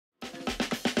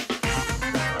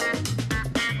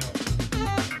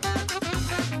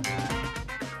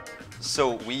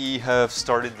So we have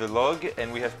started the log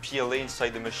and we have PLA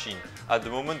inside the machine. At the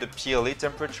moment the PLA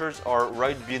temperatures are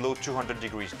right below 200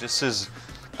 degrees. This is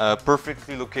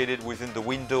perfectly located within the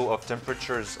window of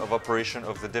temperatures of operation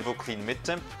of the DevoClean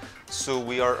Mid-temp. So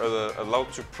we are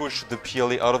allowed to push the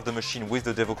PLA out of the machine with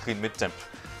the DevoClean Mid-temp.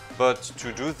 But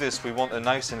to do this, we want a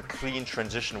nice and clean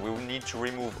transition. We will need to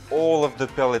remove all of the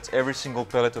pellets, every single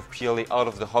pellet of PLA out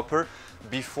of the hopper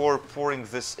before pouring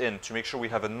this in to make sure we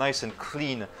have a nice and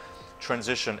clean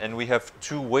transition. And we have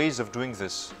two ways of doing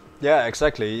this. Yeah,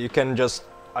 exactly. You can just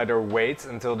either wait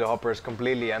until the hopper is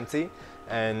completely empty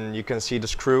and you can see the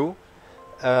screw.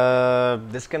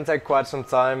 This can take quite some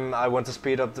time. I want to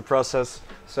speed up the process.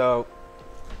 So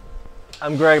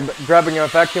I'm grabbing a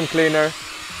vacuum cleaner.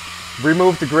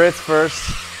 Remove the grid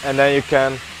first and then you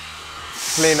can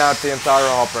clean out the entire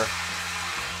hopper.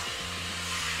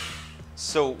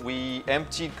 So we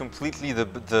emptied completely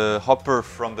the hopper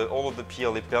from all of the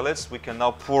PLA pellets. We can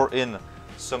now pour in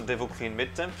some DevoClean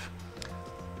Mid-temp.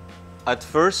 At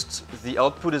first, the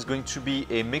output is going to be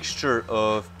a mixture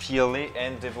of PLA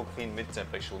and DevoClean Mid-temp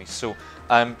actually. So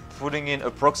I'm putting in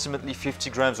approximately 50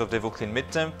 grams of DevoClean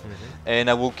Mid-temp and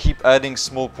I will keep adding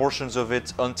small portions of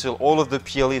it until all of the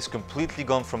PLA is completely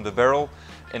gone from the barrel,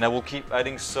 and I will keep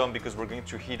adding some because we're going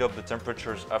to heat up the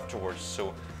temperatures afterwards.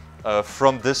 So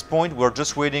from this point we're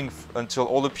just waiting until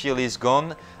all the PLA is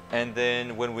gone, and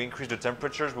then when we increase the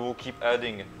temperatures we will keep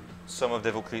adding some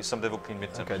DevoClean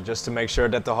Mid-temp. Okay, just to make sure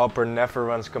that the hopper never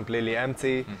runs completely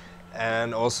empty,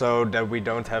 and also that we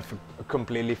don't have a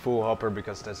completely full hopper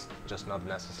because that's just not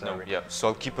necessary. No, yeah, so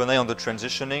I'll keep an eye on the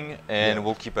transitioning and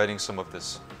we'll keep adding some of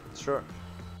this. Sure.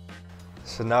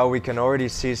 So now we can already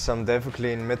see some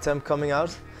DevoClean Mid-temp coming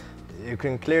out. You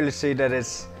can clearly see that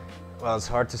it's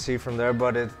hard to see from there,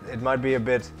 but it might be a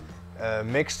bit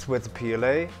mixed with the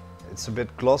PLA. It's a bit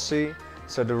glossy.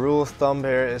 So the rule of thumb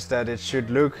here is that it should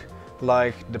look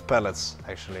like the pellets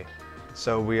actually.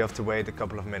 So we have to wait a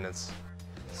couple of minutes.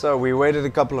 So we waited a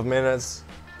couple of minutes.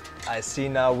 I see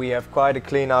now we have quite a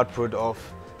clean output of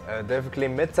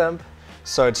DevoClean Mid-temp.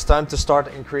 So it's time to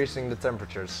start increasing the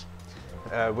temperatures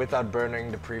without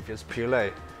burning the previous PLA.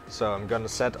 So I'm gonna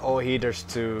set all heaters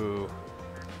to,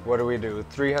 what do we do,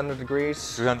 300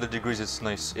 degrees? 300 degrees is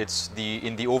nice. It's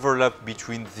in the overlap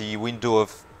between the window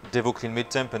of DevoClean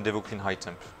Mid-temp and DevoClean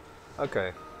High-temp.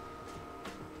 Okay.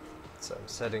 So I'm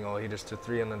setting all heaters to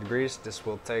 300 degrees. This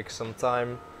will take some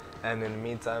time, and in the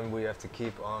meantime we have to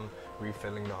keep on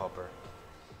refilling the hopper.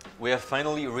 We have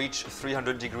finally reached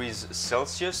 300 degrees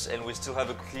Celsius and we still have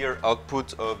a clear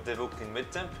output of DevoClean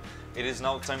Mid-temp. It is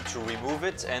now time to remove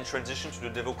it and transition to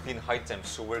the DevoClean High-temp.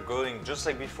 So we're going, just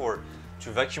like before, to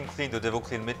vacuum clean the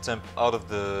DevoClean Mid-temp out of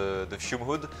the fume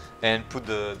hood and put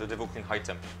the DevoClean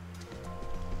High-temp.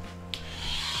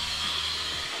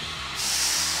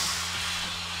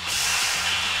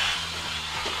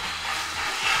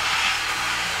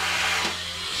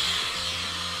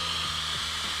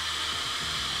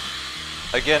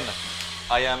 Again,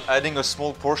 I am adding a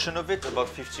small portion of it, about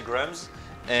 50 grams,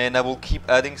 and I will keep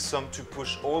adding some to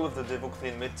push all of the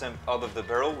DevoClean Mid-temp out of the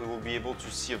barrel. We will be able to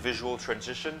see a visual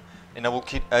transition, and I will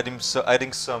keep adding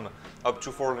some up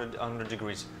to 400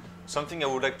 degrees. Something I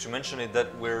would like to mention is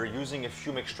that we're using a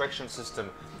fume extraction system.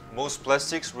 Most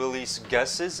plastics release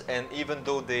gases, and even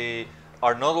though they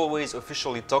are not always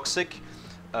officially toxic,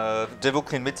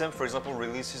 DevoClean Mid-temp, for example,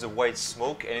 releases a white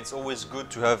smoke, and it's always good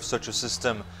to have such a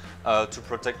system to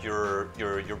protect your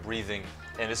breathing,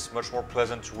 and it's much more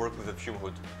pleasant to work with a fume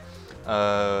hood.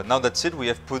 Now that's it, we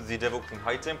have put the DevoClean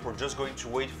High-temp. We're just going to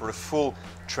wait for a full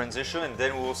transition and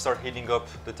then we will start heating up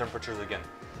the temperatures again.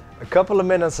 A couple of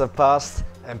minutes have passed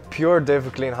and pure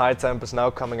DevoClean High-temp is now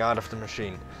coming out of the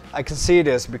machine. I can see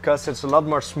this because it's a lot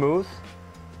more smooth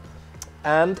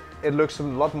and it looks a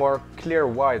lot more clear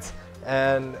white.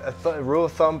 And a rule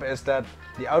of thumb is that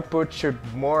the output should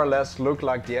more or less look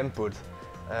like the input.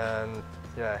 And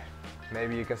yeah,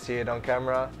 maybe you can see it on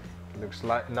camera. It looks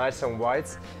nice and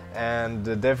white. And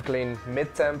the DevoClean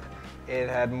Mid-temp, it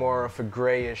had more of a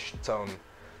grayish tone.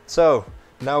 So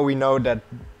now we know that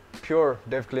pure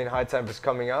DevoClean High-temp is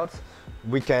coming out.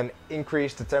 We can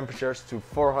increase the temperatures to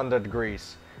 400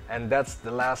 degrees. And that's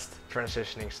the last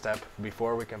transitioning step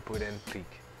before we can put in PEEK.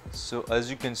 So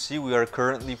as you can see, we are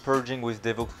currently purging with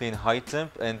DevoClean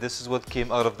High-temp, and this is what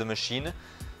came out of the machine.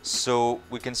 So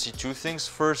we can see two things.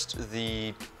 First,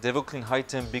 the DevoClean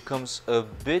High-temp becomes a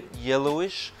bit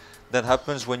yellowish. That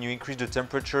happens when you increase the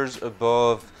temperatures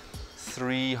above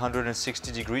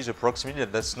 360 degrees approximately.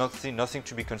 That's nothing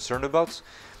to be concerned about.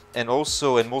 And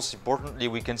also, and most importantly,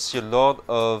 we can see a lot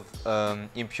of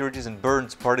impurities and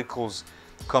burnt particles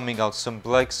coming out. Some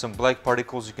black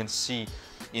particles you can see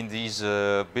in these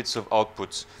bits of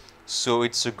output. So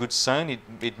it's a good sign.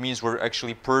 It means we're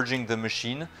actually purging the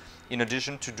machine in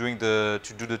addition to doing the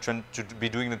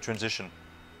transition.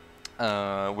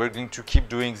 We're going to keep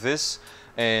doing this,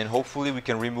 and hopefully we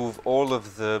can remove all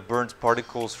of the burnt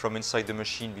particles from inside the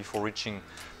machine before reaching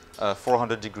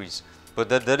 400 degrees. But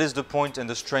that is the point and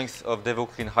the strength of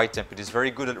DevoClean High-temp. It is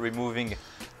very good at removing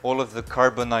all of the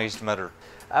carbonized matter.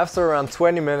 After around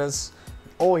 20 minutes,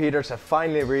 all heaters have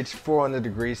finally reached 400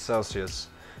 degrees Celsius.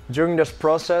 During this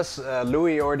process,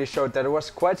 Louis already showed that there was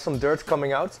quite some dirt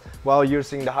coming out while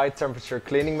using the high temperature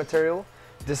cleaning material.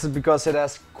 This is because it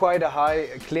has quite a high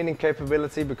cleaning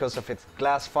capability because of its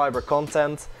glass fiber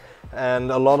content, and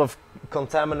a lot of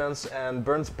contaminants and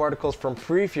burnt particles from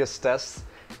previous tests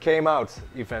came out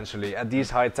eventually at these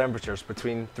high temperatures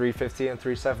between 350 and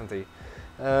 370.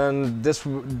 And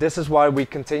this is why we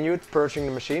continued purging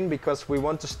the machine, because we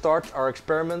want to start our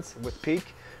experiment with PEEK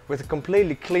with a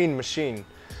completely clean machine,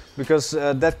 because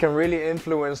that can really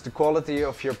influence the quality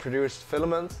of your produced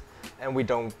filament, and we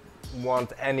don't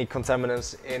want any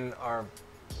contaminants in our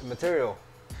material.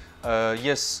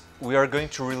 Yes, we are going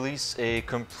to release a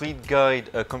complete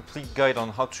guide on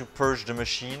how to purge the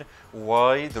machine,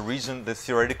 why, the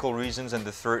theoretical reasons and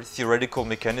the theoretical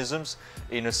mechanisms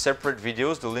in a separate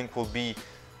videos. The link will be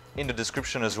in the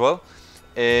description as well.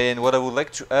 And what I would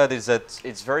like to add is that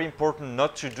it's very important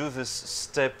not to do this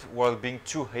step while being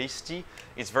too hasty.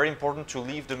 It's very important to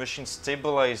leave the machine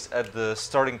stabilized at the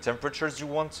starting temperatures you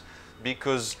want,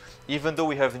 because even though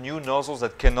we have new nozzles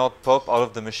that cannot pop out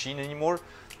of the machine anymore,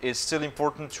 it's still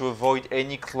important to avoid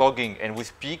any clogging. And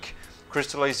with PEEK,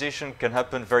 crystallization can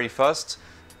happen very fast.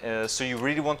 So you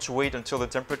really want to wait until the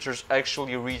temperatures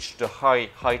actually reach the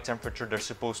high temperature they're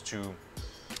supposed to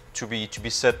be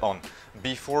set on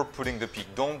before putting the PEEK.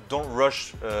 Don't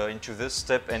rush into this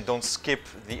step, and don't skip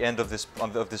the end of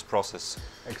this process.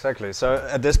 Exactly. So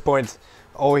at this point,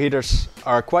 all heaters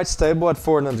are quite stable at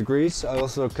 400 degrees. I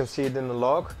also can see it in the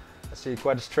log. I see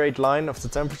quite a straight line of the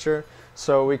temperature,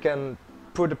 so we can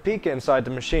put a PEEK inside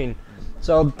the machine.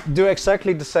 So I'll do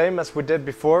exactly the same as we did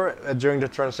before during the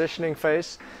transitioning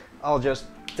phase. I'll just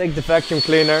take the vacuum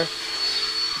cleaner,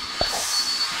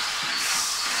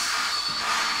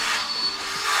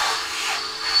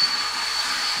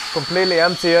 completely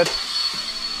empty it,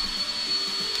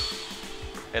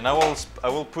 and I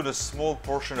will put a small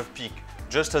portion of PEEK.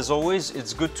 Just as always,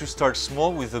 it's good to start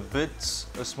small with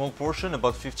a small portion,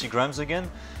 about 50 grams again.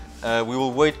 We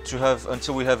will wait to have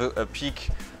until we have a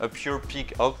pure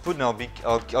PEEK output, and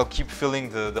I'll keep filling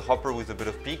the hopper with a bit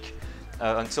of PEEK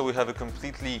until we have a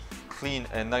completely clean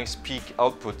and nice PEEK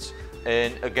output.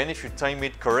 And again, if you time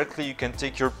it correctly, you can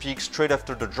take your PEEK straight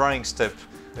after the drying step,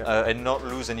 and not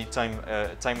lose any time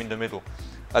in the middle.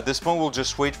 At this point, we'll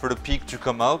just wait for the PEEK to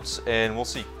come out, and we'll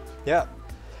see. Yeah,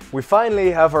 we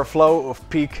finally have our flow of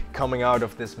PEEK coming out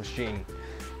of this machine.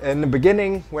 In the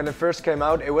beginning, when it first came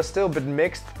out, it was still a bit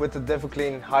mixed with the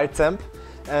DevoClean High-temp,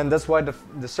 and that's why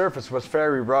the surface was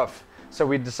very rough. So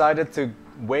we decided to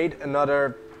wait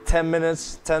another 10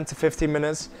 to 15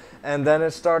 minutes, and then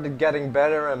it started getting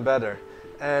better and better.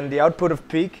 And the output of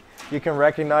PEEK, you can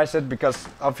recognize it because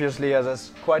obviously it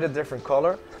has quite a different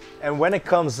color. And when it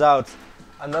comes out,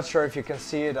 I'm not sure if you can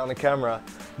see it on the camera,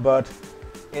 but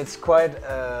it's quite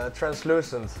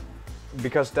translucent,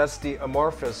 because that's the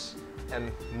amorphous and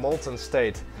molten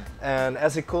state. And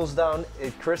as it cools down,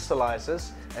 it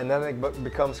crystallizes, and then it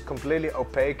becomes completely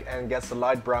opaque and gets a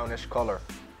light brownish color.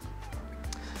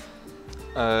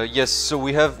 Yes, so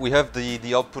we have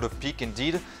the output of PEEK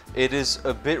indeed. It is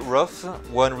a bit rough.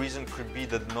 One reason could be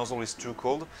that the nozzle is too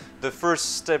cold. The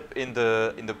first step in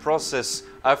the process,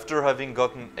 after having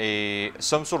gotten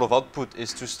some sort of output,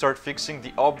 is to start fixing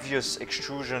the obvious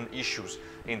extrusion issues.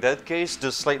 In that case,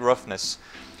 the slight roughness.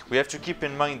 We have to keep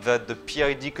in mind that the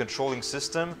PID controlling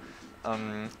system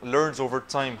learns over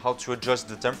time how to adjust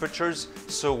the temperatures.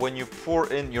 So when you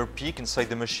pour in your PEEK inside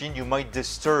the machine, you might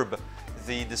disturb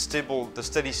the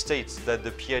steady state that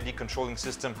the PID controlling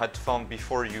system had found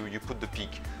before you put the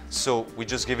PEEK. So we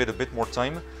just give it a bit more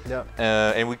time,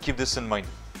 and we keep this in mind.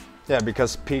 Yeah,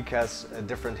 because PEEK has a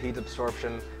different heat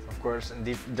absorption, of course, and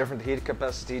different heat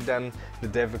capacity than the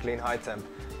DevoClean High-temp.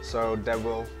 So that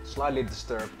will slightly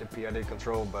disturb the PID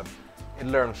control, but it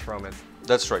learns from it.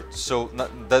 That's right. So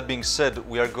that being said,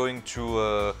 we are going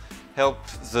to help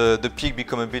the PEEK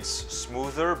become a bit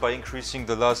smoother by increasing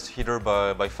the last heater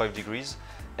by 5 degrees.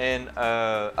 And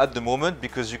at the moment,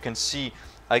 because you can see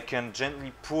I can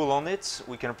gently pull on it,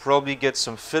 we can probably get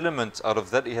some filament out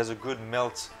of that. It has a good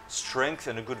melt strength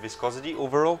and a good viscosity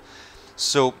overall.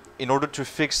 So in order to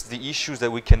fix the issues that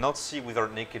we cannot see with our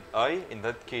naked eye, in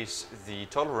that case the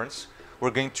tolerance,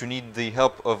 we're going to need the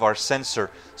help of our sensor.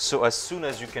 So as soon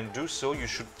as you can do so, you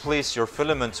should place your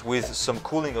filament with some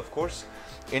cooling, of course,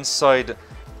 inside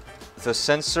the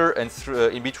sensor and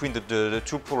in between the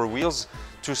two puller wheels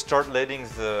to start letting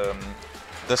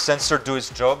the sensor do its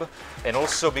job. And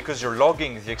also because you're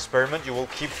logging the experiment, you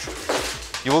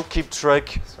will keep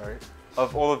track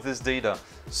of all of this data.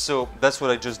 So that's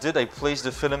what I just did. I placed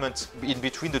the filament in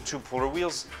between the two puller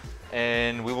wheels,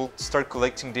 and we will start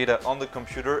collecting data on the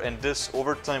computer, and this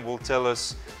over time will tell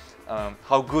us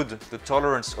how good the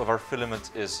tolerance of our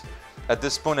filament is. At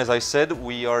this point, as I said,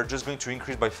 we are just going to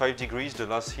increase by 5 degrees the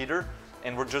last heater,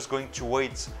 and we're just going to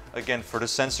wait again for the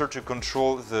sensor to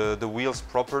control the wheels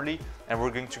properly, and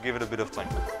we're going to give it a bit of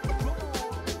time.